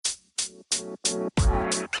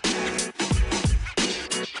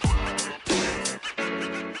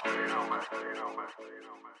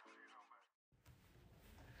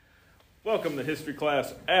Welcome to History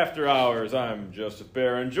Class After Hours. I'm Joseph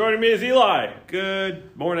Barron. Joining me is Eli.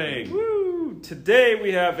 Good morning. Woo! Today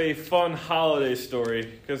we have a fun holiday story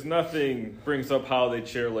because nothing brings up holiday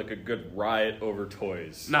cheer like a good riot over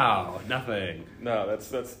toys. No, nothing. No, that's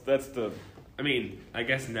the. I mean, I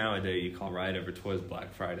guess nowadays you call riot over toys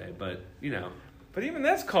Black Friday, but you know. But even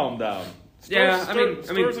that's calmed down.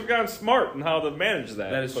 Stores have gotten smart in how to manage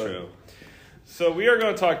that. That is true. So we are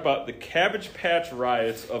going to talk about the Cabbage Patch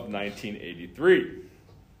Riots of 1983.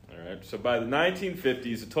 All right. So by the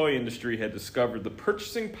 1950s, the toy industry had discovered the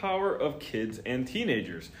purchasing power of kids and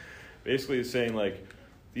teenagers. Basically, it's saying like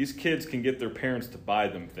these kids can get their parents to buy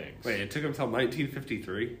them things. Wait, it took them until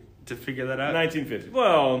 1953 to figure that out? 1950.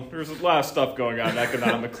 Well, there's a lot of stuff going on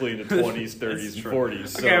economically in the 20s, 30s, and 40s.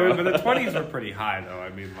 So. Okay, but the 20s were pretty high, though.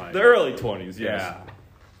 I mean, like the early 20s, yes. Yeah.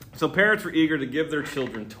 So parents were eager to give their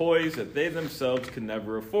children toys that they themselves could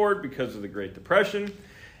never afford because of the Great Depression,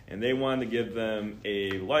 and they wanted to give them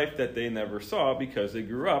a life that they never saw because they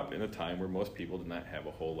grew up in a time where most people did not have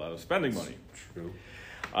a whole lot of spending money. True.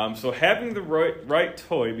 So having the right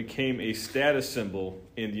toy became a status symbol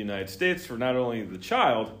in the United States for not only the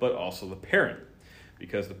child, but also the parent.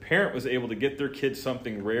 Because the parent was able to get their kid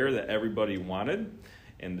something rare that everybody wanted,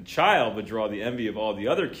 and the child would draw the envy of all the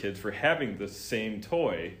other kids for having the same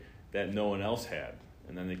toy that no one else had.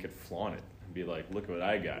 And then they could flaunt it and be like, look what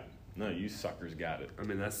I got. No, you suckers got it. I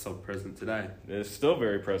mean, that's still present today. It's still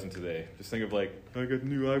very present today. Just think of like, I got the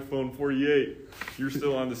new iPhone 48. You're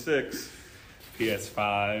still on the 6.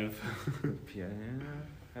 PS5. Yeah.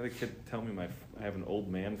 I had a kid tell me I have an old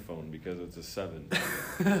man phone because it's a 7.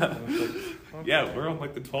 Yeah, we're on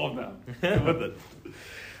like the 12 now. Come with it.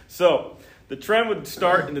 So, the trend would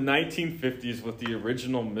start in the 1950s with the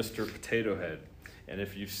original Mr. Potato Head. And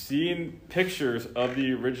if you've seen pictures of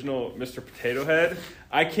the original Mr. Potato Head,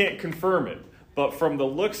 I can't confirm it. But from the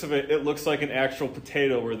looks of it, it looks like an actual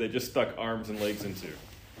potato where they just stuck arms and legs into.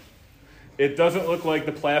 It doesn't look like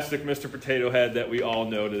the plastic Mr. Potato Head that we all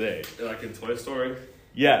know today. Like in Toy Story?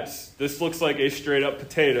 Yes, this looks like a straight up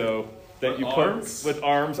potato that you put with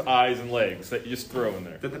arms, eyes, and legs that you just throw in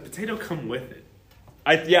there. Did the potato come with it?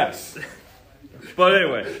 Yes. But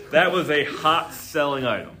anyway, that was a hot selling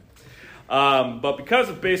item. But because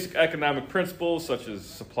of basic economic principles such as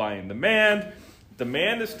supply and demand,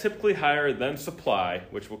 demand is typically higher than supply,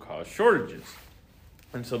 which will cause shortages.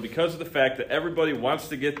 And so because of the fact that everybody wants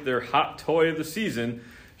to get their hot toy of the season,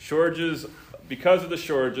 because of the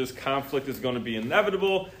shortages, conflict is going to be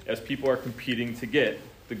inevitable as people are competing to get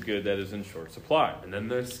the good that is in short supply. And then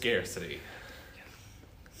there's scarcity.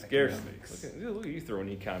 Scarcity. Look at you throwing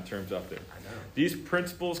econ terms out there. I know. These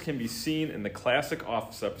principles can be seen in the classic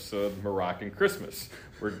Office episode, Moroccan Christmas,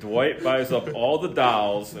 where Dwight buys up all the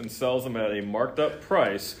dolls and sells them at a marked up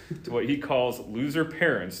price to what he calls loser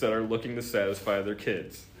parents that are looking to satisfy their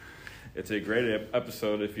kids. It's a great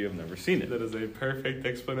episode if you have never seen it. That is a perfect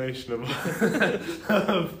explanation of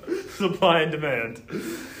supply and demand.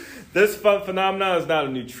 This phenomenon is not a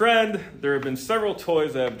new trend. There have been several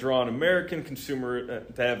toys that have drawn American consumerism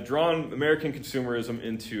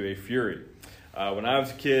into a fury. When I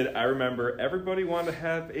was a kid, I remember everybody wanted to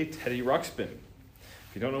have a Teddy Ruxpin.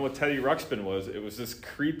 If you don't know what Teddy Ruxpin was, it was this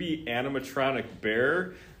creepy animatronic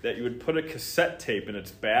bear that you would put a cassette tape in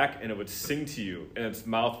its back and it would sing to you and its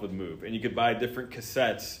mouth would move. And you could buy different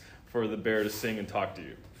cassettes for the bear to sing and talk to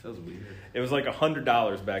you. Feels weird. It was like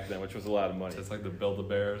 $100 back then, which was a lot of money. So it's like the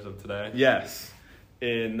Build-A-Bears of today? Yes.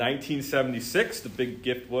 In 1976, the big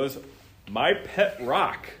gift was My Pet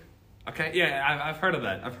Rock. Okay, yeah, I've heard of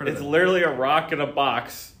that. It's literally a rock in a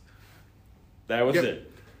box. That was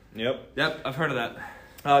it. Yep, I've heard of that.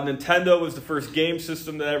 Nintendo was the first game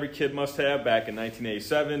system that every kid must have back in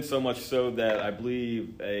 1987, so much so that I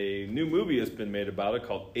believe a new movie has been made about it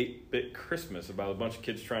called 8-Bit Christmas, about a bunch of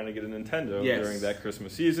kids trying to get a Nintendo during that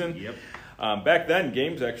Christmas season. Yep. Back then,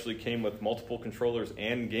 games actually came with multiple controllers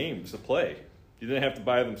and games to play. You didn't have to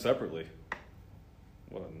buy them separately.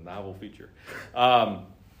 What a novel feature.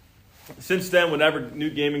 Since then, whenever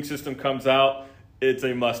new gaming system comes out, it's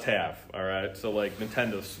a must-have, all right? So, like,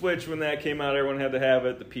 Nintendo Switch, when that came out, everyone had to have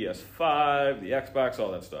it. The PS5, the Xbox,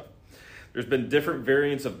 all that stuff. There's been different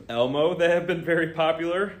variants of Elmo that have been very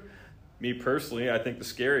popular. Me, personally, I think the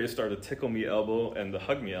scariest are the Tickle Me Elmo and the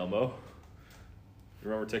Hug Me Elmo. You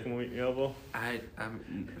remember Tickle Me Elmo?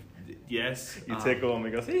 Yes. You tickle him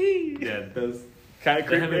and he goes, hee! Yeah, those... Kind of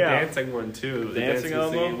creepy. They have a dancing one, too. The dancing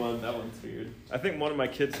Elmo? One, that one's weird. I think one of my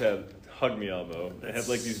kids had Hug Me Elmo. It had,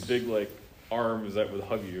 like, these big, like... arms that would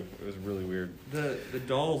hug you. It was really weird. The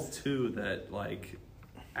dolls too that like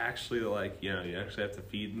actually like you actually have to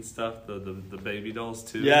feed and stuff. The baby dolls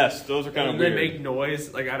too. Yes, those are kind of weird. They make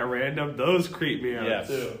noise like out of random. Those creep me out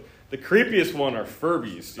too. The creepiest one are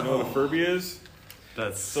Furbies. Do you know what a Furby is?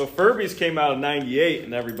 So Furbies came out in *98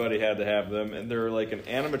 and everybody had to have them, and they're like an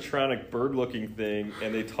animatronic bird-looking thing,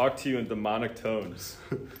 and they talk to you in demonic tones,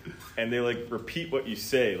 and they like repeat what you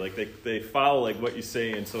say, like they follow like what you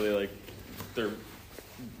say, and so they like their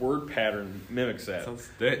word pattern mimics that.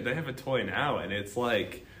 They have a toy now, and it's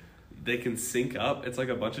like they can sync up. It's like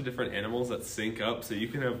a bunch of different animals that sync up, so you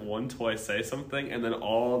can have one toy say something, and then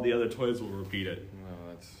all the other toys will repeat it. Oh,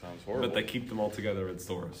 that sounds horrible. But they keep them all together in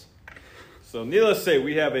stores. So needless to say,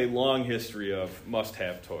 we have a long history of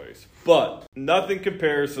must-have toys. But nothing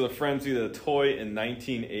compares to the frenzy that a toy in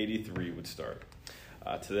 1983 would start.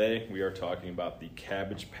 Today, we are talking about the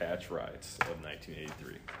Cabbage Patch Riots of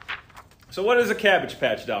 1983. So what is a Cabbage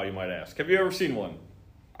Patch doll, you might ask? Have you ever seen one?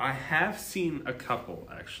 I have seen a couple,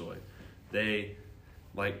 actually.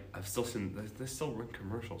 I've still seen, they still run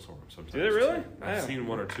commercials for them sometimes. Do they really? I've seen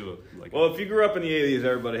one or two of Well, if you grew up in the 80s,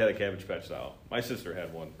 everybody had a Cabbage Patch doll. My sister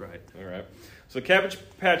had one. Right. All right. So Cabbage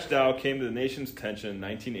Patch doll came to the nation's attention in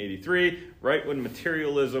 1983, right when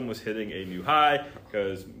materialism was hitting a new high,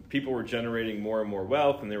 because people were generating more and more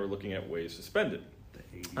wealth, and they were looking at ways to spend it.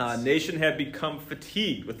 The nation had become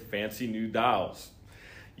fatigued with fancy new dolls.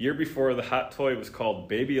 Year before, the hot toy was called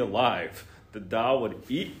Baby Alive. The doll would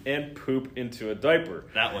eat and poop into a diaper.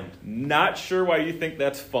 That one. Not sure why you think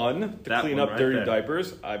that's fun to clean up dirty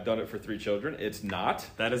diapers. I've done it for 3 children. It's not.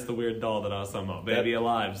 That is the weird doll that I was talking about. Baby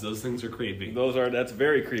Alives. Those things are creepy. That's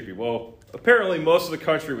very creepy. Well, apparently most of the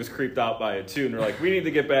country was creeped out by it too, and they're like, we need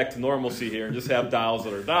to get back to normalcy here and just have dolls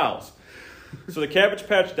that are dolls. So the Cabbage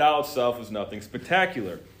Patch doll itself was nothing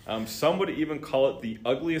spectacular. Some would even call it the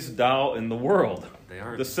ugliest doll in the world. They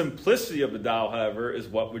are. The simplicity of the doll, however, is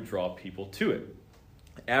what would draw people to it.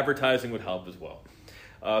 Advertising would help as well.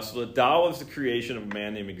 So the doll was the creation of a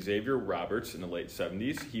man named Xavier Roberts in the late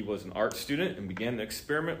 70s. He was an art student and began to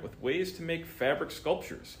experiment with ways to make fabric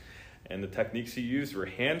sculptures. And the techniques he used were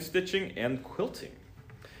hand stitching and quilting.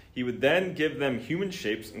 He would then give them human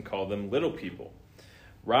shapes and call them little people.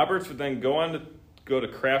 Roberts would then go to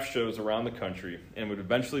craft shows around the country and would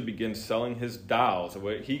eventually begin selling his dolls at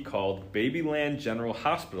what he called Babyland General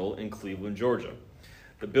Hospital in Cleveland, Georgia.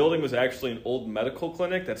 The building was actually an old medical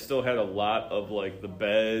clinic that still had a lot of like the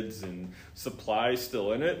beds and supplies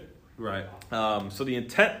still in it. Right. So the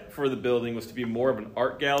intent for the building was to be more of an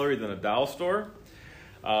art gallery than a doll store.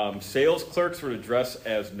 Sales clerks were to dress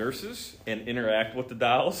as nurses and interact with the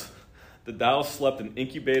dolls. The dolls slept in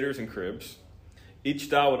incubators and cribs.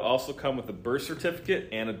 Each doll would also come with a birth certificate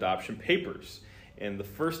and adoption papers. And the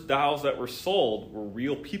first dolls that were sold were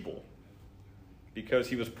real people, because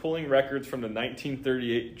he was pulling records from the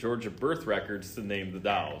 1938 Georgia birth records to name the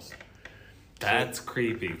dolls. That's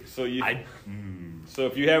creepy. So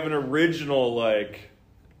if you have an original like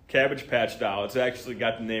Cabbage Patch doll, it's actually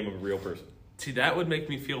got the name of a real person. See, that would make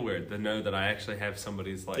me feel weird to know that I actually have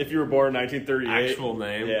somebody's like if you were born in 1938 actual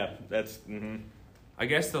name. Yeah, that's. Mm-hmm. I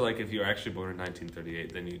guess that like if you were actually born in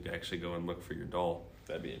 1938, then you'd actually go and look for your doll.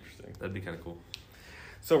 That'd be interesting. That'd be kind of cool.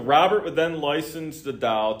 So Robert would then license the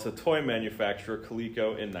doll to toy manufacturer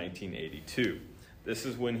Coleco in 1982. This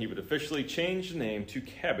is when he would officially change the name to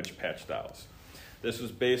Cabbage Patch Dolls. This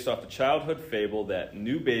was based off the childhood fable that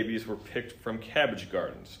new babies were picked from cabbage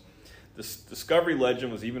gardens. This discovery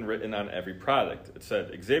legend was even written on every product. It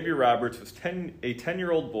said, Xavier Roberts was a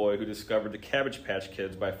 10-year-old boy who discovered the Cabbage Patch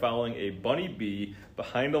Kids by following a bunny bee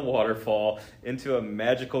behind a waterfall into a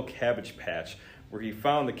magical cabbage patch, where he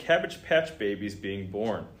found the Cabbage Patch babies being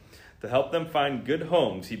born. To help them find good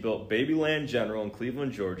homes, he built Babyland General in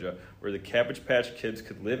Cleveland, Georgia, where the Cabbage Patch Kids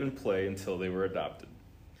could live and play until they were adopted.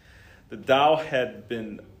 The doll had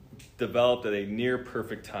been developed at a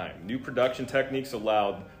near-perfect time. New production techniques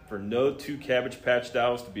allowed for no 2 Cabbage Patch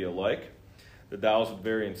dolls to be alike. The dolls would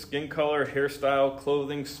vary in skin color, hairstyle,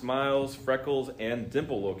 clothing, smiles, freckles, and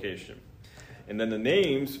dimple location. And then the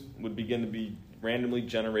names would begin to be randomly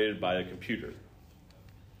generated by a computer.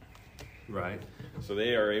 Right. So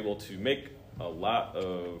they are able to make a lot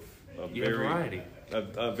of variety.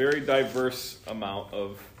 A very diverse amount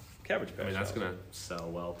of Cabbage Patch. I mean, that's dolls. going to sell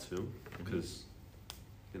well too, because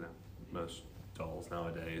most dolls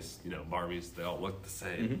nowadays, Barbies, they all look the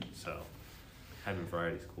same. Mm-hmm. So having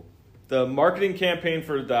variety is cool. The marketing campaign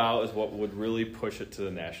for the doll is what would really push it to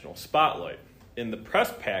the national spotlight. In the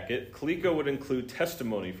press packet, Coleco would include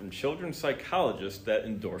testimony from children's psychologists that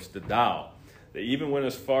endorsed the doll. They even went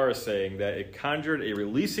as far as saying that it conjured a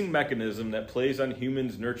releasing mechanism that plays on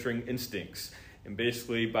humans' nurturing instincts. And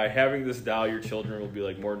basically, by having this doll, your children will be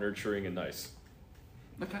like more nurturing and nice.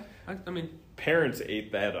 Okay. I mean, parents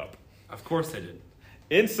ate that up. Of course they did.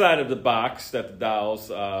 Inside of the box that the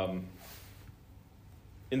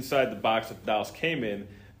dolls came in,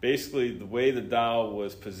 basically the way the doll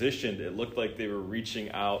was positioned, it looked like they were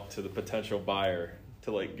reaching out to the potential buyer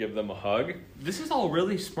to like give them a hug. This is all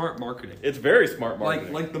really smart marketing. It's very smart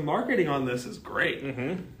marketing. Like the marketing on this is great.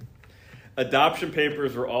 Mm-hmm. Adoption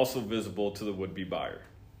papers were also visible to the would-be buyer.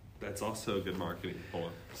 That's also good marketing. Hold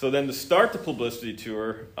on. So then to start the publicity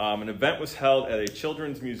tour, an event was held at a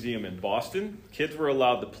children's museum in Boston. Kids were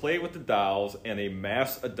allowed to play with the dolls, and a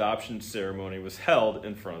mass adoption ceremony was held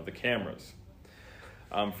in front of the cameras.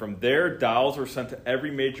 From there, dolls were sent to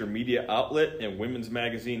every major media outlet and women's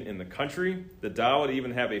magazine in the country. The doll would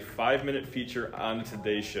even have a 5-minute feature on the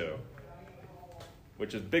Today Show,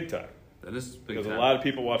 which is big time. That is big because time. A lot of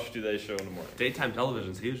people watch the Today Show in the morning. Daytime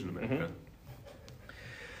television is huge in America. Mm-hmm.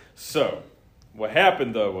 So, what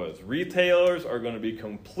happened though was retailers are going to be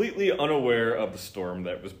completely unaware of the storm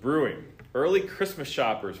that was brewing. Early Christmas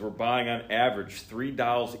shoppers were buying on average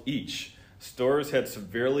 $3 each. Stores had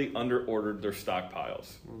severely underordered their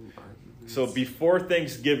stockpiles. So before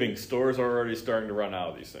Thanksgiving, stores are already starting to run out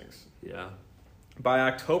of these things. Yeah. By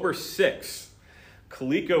October 6th,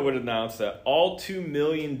 Coleco would announce that all 2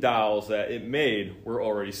 million dolls that it made were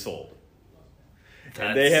already sold.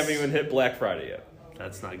 And they haven't even hit Black Friday yet.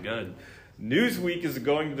 That's not good. Newsweek is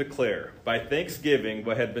going to declare, by Thanksgiving,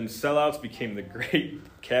 what had been sellouts became the Great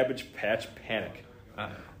Cabbage Patch Panic.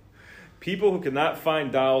 People who could not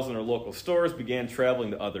find dolls in their local stores began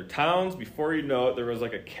traveling to other towns. Before you know it, there was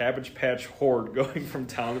like a Cabbage Patch horde going from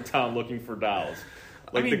town to town looking for dolls.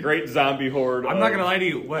 Like the great zombie horde. I'm not going to lie to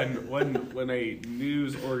you. When a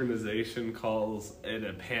news organization calls it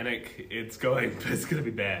a panic, it's going to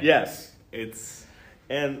be bad. Yes.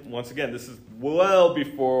 And once again, this is well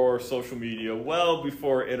before social media, well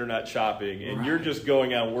before internet shopping, and You're just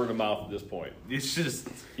going on word of mouth at this point. It's just...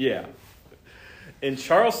 Yeah. In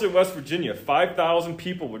Charleston, West Virginia, 5,000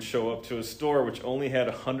 people would show up to a store which only had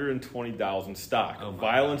 120 dolls in stock.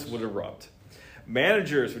 Violence would erupt.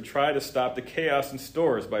 Managers would try to stop the chaos in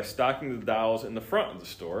stores by stocking the dolls in the front of the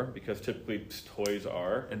store, because typically toys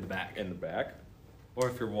are in the back. Or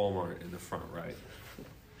if you're Walmart, in the front right.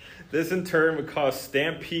 This in turn would cause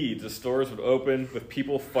stampedes as stores would open with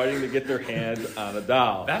people fighting to get their hands on a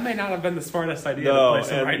doll. That may not have been the smartest idea. No, to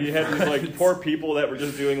place and right you had these like poor people that were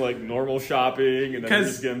just doing like normal shopping, and then they're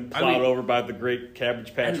just getting plowed over by the Great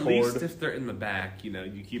Cabbage Patch horde. At least if they're in the back,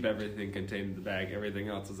 you keep everything contained in the back. Everything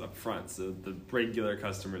else is up front, so the regular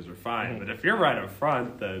customers are fine. But if you're right up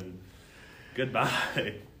front, then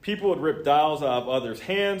goodbye. People would rip dolls out of others'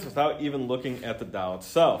 hands without even looking at the doll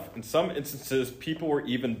itself. In some instances, people were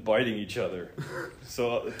even biting each other.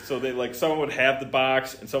 So they someone would have the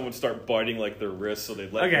box and someone would start biting like their wrists, so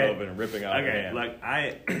they'd let go of it and ripping out their hand.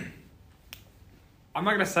 I'm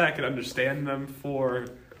not gonna say I can understand them for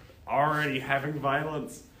already having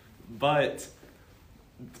violence, but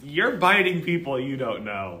you're biting people you don't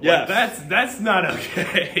know. Yes. That's not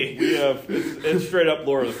okay. It's straight up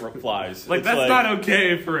Lord of the Flies. That's not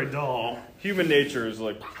okay for a doll. Human nature is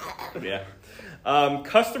yeah.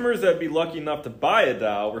 Customers that'd be lucky enough to buy a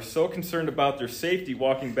doll were so concerned about their safety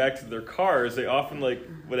walking back to their cars, they often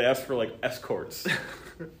would ask for escorts.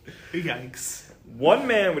 Yikes. One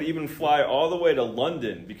man would even fly all the way to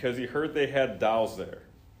London because he heard they had dolls there.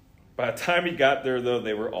 By the time he got there, though,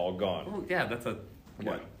 they were all gone. Well, yeah, that's a...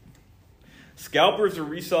 What? Scalpers are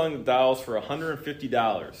reselling the dolls for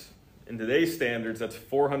 $150. In today's standards, that's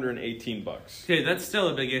 $418. Okay, that's still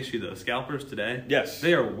a big issue though. Scalpers today, yes,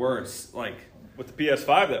 they are worse. With the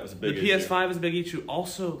PS5, that was a big issue. The PS5 is a big issue.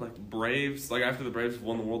 Also, Braves, after the Braves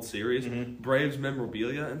won the World Series, Braves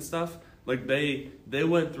memorabilia and stuff. They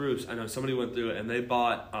went through. I know somebody went through it and they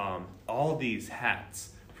bought all these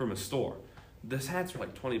hats from a store. These hats were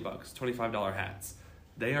 $20, $25 hats.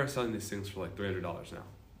 They are selling these things for $300 now.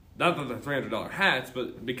 Not that they're $300 hats,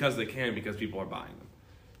 but because they can, because people are buying them.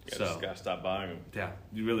 You just gotta stop buying them. Yeah,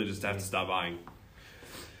 you really just have to stop buying.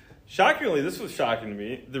 Shockingly, this was shocking to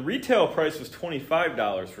me. The retail price was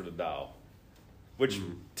 $25 for the doll, which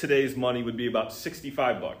today's money would be about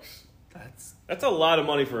 $65. That's a lot of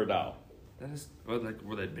money for a doll. That is,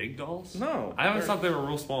 were they big dolls? No, I always thought they were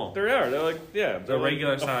real small. They are. They're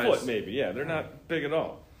regular size. A foot maybe. Yeah, they're not big at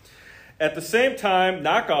all. At the same time,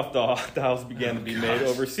 knockoff dolls began to be made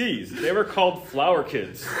overseas. They were called flower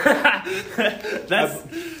kids. That's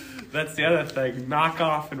the other thing.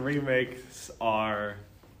 Knockoff and remakes are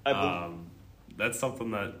that's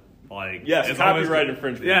something that Like, yes, copyright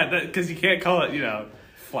infringement. Yeah, because you can't call it,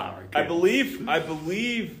 flower kids. I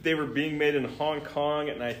believe they were being made in Hong Kong,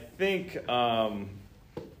 and I think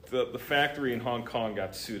the factory in Hong Kong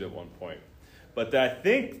got sued at one point. But I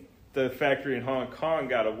think the factory in Hong Kong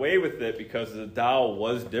got away with it because the doll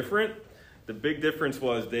was different. The big difference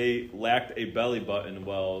was they lacked a belly button,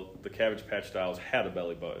 while the Cabbage Patch dolls had a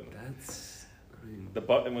belly button. The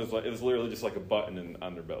button was it was literally just like a button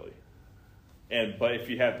on their belly. But if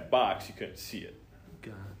you had the box, you couldn't see it.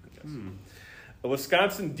 God. A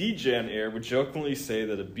Wisconsin DJ on air would jokingly say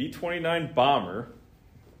that a B-29 bomber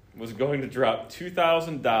was going to drop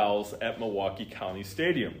 2,000 dolls at Milwaukee County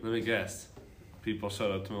Stadium. Let me guess. People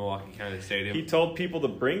showed up to Milwaukee County Stadium. He told people to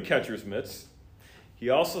bring catcher's mitts. He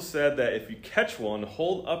also said that if you catch one,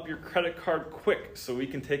 hold up your credit card quick so we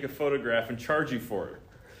can take a photograph and charge you for it.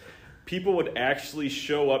 People would actually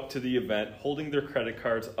show up to the event holding their credit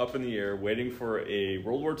cards up in the air, waiting for a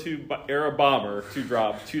World War II era bomber to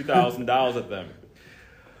drop $2,000 at them.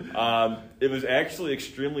 It was actually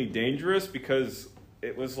extremely dangerous because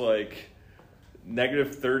it was like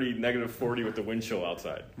 -30, -40 with the wind chill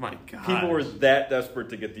outside. My God. People were that desperate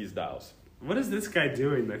to get these dolls. What is this guy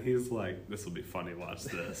doing that he's like, this will be funny, watch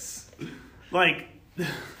this? Like...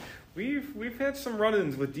 We've had some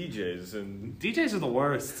run-ins with DJs, and DJs are the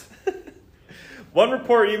worst. One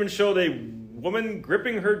report even showed a woman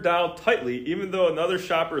gripping her doll tightly, even though another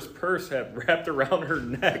shopper's purse had wrapped around her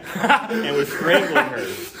neck and was strangling her.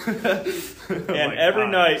 And every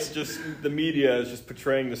night, just the media is just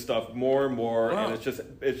portraying this stuff more and more, and it's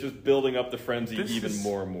just building up the frenzy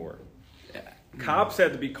more and more. Cops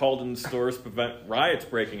had to be called in the stores to prevent riots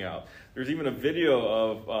breaking out. There's even a video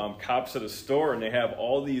of cops at a store, and they have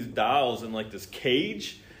all these dolls in like this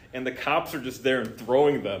cage, and the cops are just there and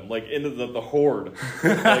throwing them like into the horde,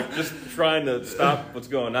 like just trying to stop what's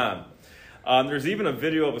going on. There's even a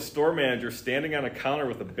video of a store manager standing on a counter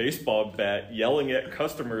with a baseball bat, yelling at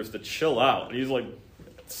customers to chill out, and he's like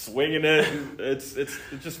swinging it. It's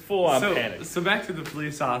just full on panic. So back to the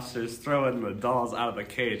police officers throwing the dolls out of the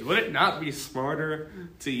cage. Would it not be smarter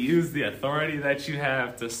to use the authority that you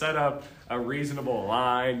have to set up a reasonable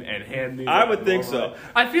line and hand these? I would think so.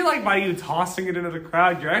 I feel like by you tossing it into the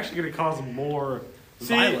crowd, you're actually going to cause more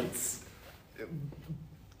violence.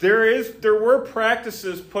 There were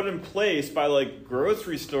practices put in place by like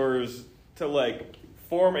grocery stores to like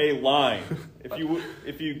form a line.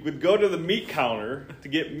 If you would go to the meat counter to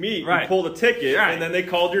get meat, you pull the ticket, and then they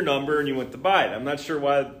called your number and you went to buy it. I'm not sure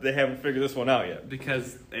why they haven't figured this one out yet.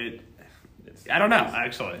 Because I don't know,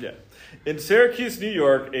 actually. Yeah. In Syracuse, New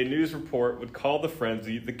York, a news report would call the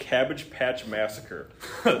frenzy the Cabbage Patch Massacre.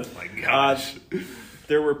 Oh my gosh.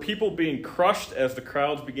 There were people being crushed as the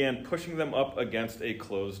crowds began pushing them up against a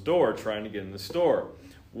closed door, trying to get in the store.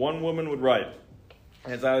 One woman would write,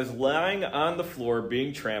 "As I was lying on the floor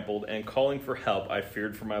being trampled and calling for help, I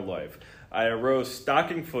feared for my life. I arose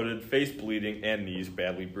stocking-footed, face bleeding, and knees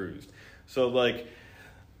badly bruised." So, like,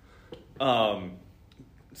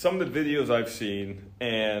 some of the videos I've seen,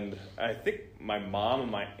 and I think my mom and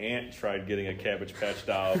my aunt tried getting a Cabbage Patch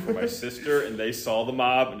doll for my sister, and they saw the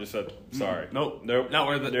mob and just said, "Sorry, nope, not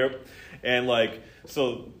worth it." Nope. And like,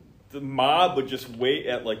 so the mob would just wait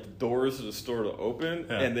at like the doors of the store to open,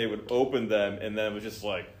 and they would open them, and then it was just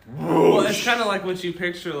like, whoosh. Well, it's kind of like what you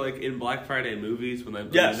picture like in Black Friday movies when they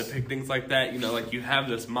depict things like that. You know, like you have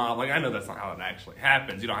this mob. Like I know that's not how it actually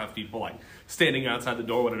happens. You don't have people like standing outside the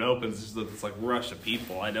door when it opens. It's just this like rush of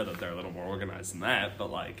people. I know that they're a little more organized than that,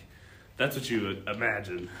 but like that's what you would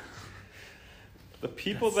imagine. The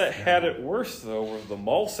people that had it worse though were the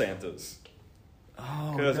mall Santas.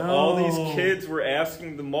 Oh, because all these kids were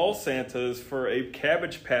asking the mall Santas for a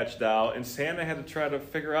Cabbage Patch doll, and Santa had to try to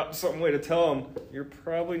figure out some way to tell them, "You're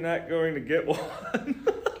probably not going to get one."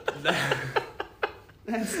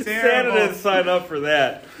 That's terrible. Santa didn't sign up for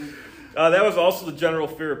that. That was also the general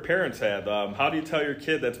fear parents had. How do you tell your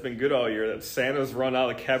kid that's been good all year that Santa's run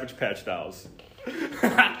out of Cabbage Patch dolls? So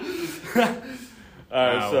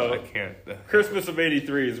I can't. Christmas of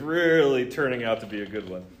 '83 is really turning out to be a good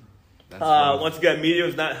one. Once again, media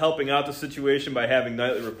is not helping out the situation by having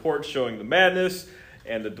nightly reports showing the madness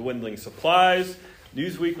and the dwindling supplies.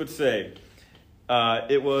 Newsweek would say,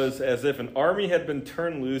 it was as if an army had been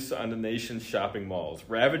turned loose on the nation's shopping malls,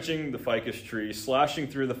 ravaging the ficus tree, sloshing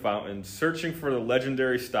through the fountains, searching for the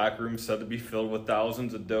legendary stockroom said to be filled with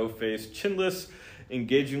thousands of dough-faced, chinless,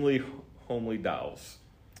 engagingly homely dolls.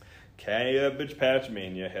 Cabbage Patch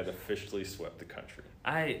Mania had officially swept the country.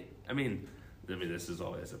 I mean, this is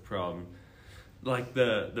always a problem. Like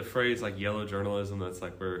the phrase like yellow journalism, that's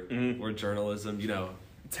like we're journalism,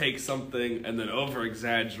 takes something and then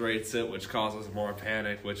over-exaggerates it, which causes more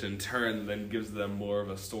panic, which in turn then gives them more of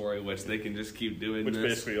a story, which they can just keep doing Which this.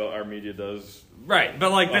 basically all our media does. Right,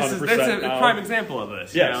 but like this is a now. prime example of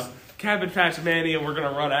this. Yes. You know? Cabbage Patch Mania, we're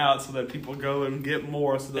going to run out so that people go and get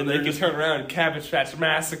more, so that they can just turn around Cabbage Patch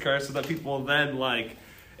Massacre, so that people then, like...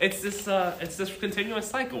 It's this continuous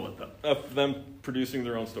cycle with them. Of them producing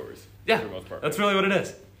their own stories. Yeah, for the most part. that's really what it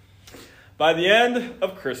is. By the end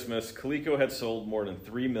of Christmas, Coleco had sold more than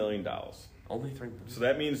 $3 million. Only 3 million. So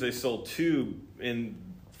that means they sold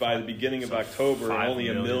by the beginning of October, and only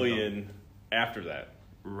 $1 million after that.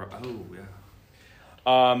 Oh,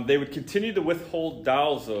 yeah. They would continue to withhold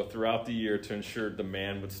dolls, though, throughout the year to ensure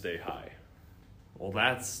demand would stay high. Well,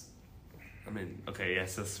 that's... I mean, okay,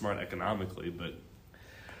 yes, that's smart economically, but...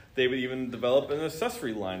 They would even develop an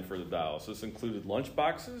accessory line for the dolls. This included lunch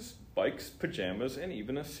boxes, bikes, pajamas, and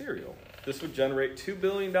even a cereal. This would generate $2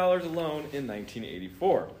 billion alone in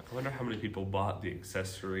 1984. I wonder how many people bought the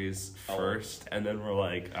accessories first, and then were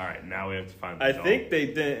like, all right, now we have to find the doll. I think they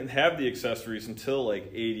didn't have the accessories until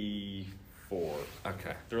like 84.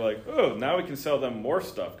 Okay. They're like, oh, now we can sell them more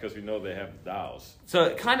stuff because we know they have the dolls. So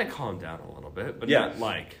it kind of calmed down a little bit, but not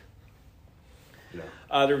like... No.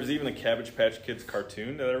 There was even a Cabbage Patch Kids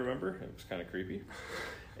cartoon that I remember. It was kind of creepy.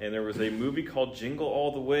 And there was a movie called Jingle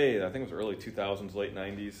All the Way. I think it was early 2000s, late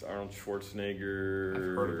 90s. Arnold Schwarzenegger. I've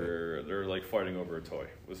heard of it. They're like fighting over a toy.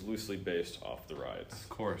 It was loosely based off the riots. Of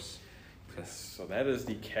course. Yes. So that is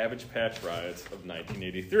the Cabbage Patch riots of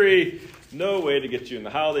 1983. No way to get you in the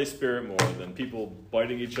holiday spirit more than people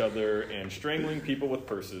biting each other and strangling people with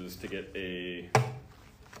purses to get a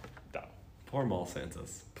doll. Poor mall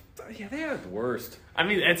Santas. Yeah, they are the worst. I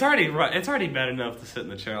mean, it's already bad enough to sit in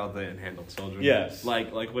the chair all day and handle children. Yes.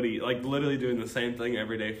 Like literally doing the same thing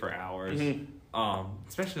every day for hours. Mm-hmm.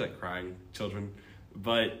 Especially like crying children.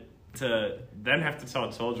 But to then have to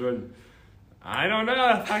tell children, I don't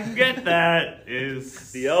know if I can get that.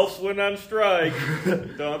 Is the elves went on strike.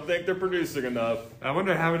 Don't think they're producing enough. I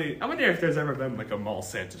wonder if there's ever been like a mall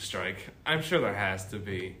Santa strike. I'm sure there has to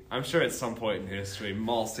be. I'm sure at some point in history,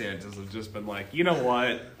 mall Santas have just been like, you know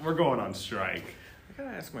what, we're going on strike. I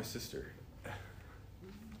gotta ask my sister if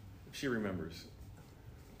she remembers.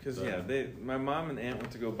 Because my mom and aunt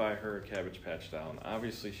went to go buy her a Cabbage Patch doll, and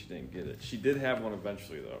obviously she didn't get it. She did have one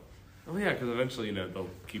eventually, though. Oh yeah, because eventually, they'll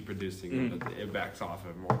keep producing them, but it backs off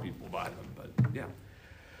and more people buy them. But yeah,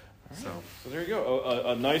 so there you go,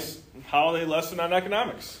 a nice holiday lesson on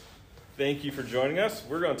economics. Thank you for joining us.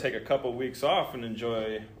 We're going to take a couple weeks off and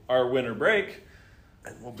enjoy our winter break.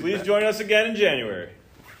 And we'll be Please back. join us again in January.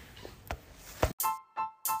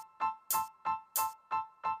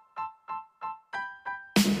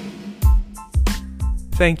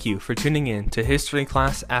 Thank you for tuning in to History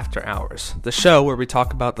Class After Hours, the show where we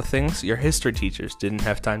talk about the things your history teachers didn't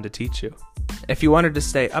have time to teach you. If you wanted to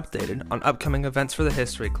stay updated on upcoming events for the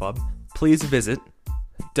History Club, please visit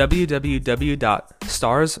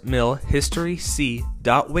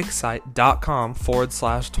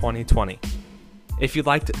www.starsmillhistoryc.wixsite.com/2020. If you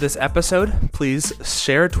liked this episode, please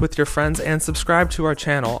share it with your friends and subscribe to our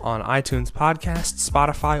channel on iTunes Podcasts,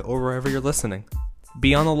 Spotify, or wherever you're listening.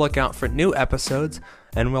 Be on the lookout for new episodes,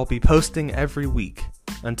 and we'll be posting every week.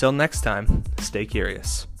 Until next time, stay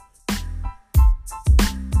curious.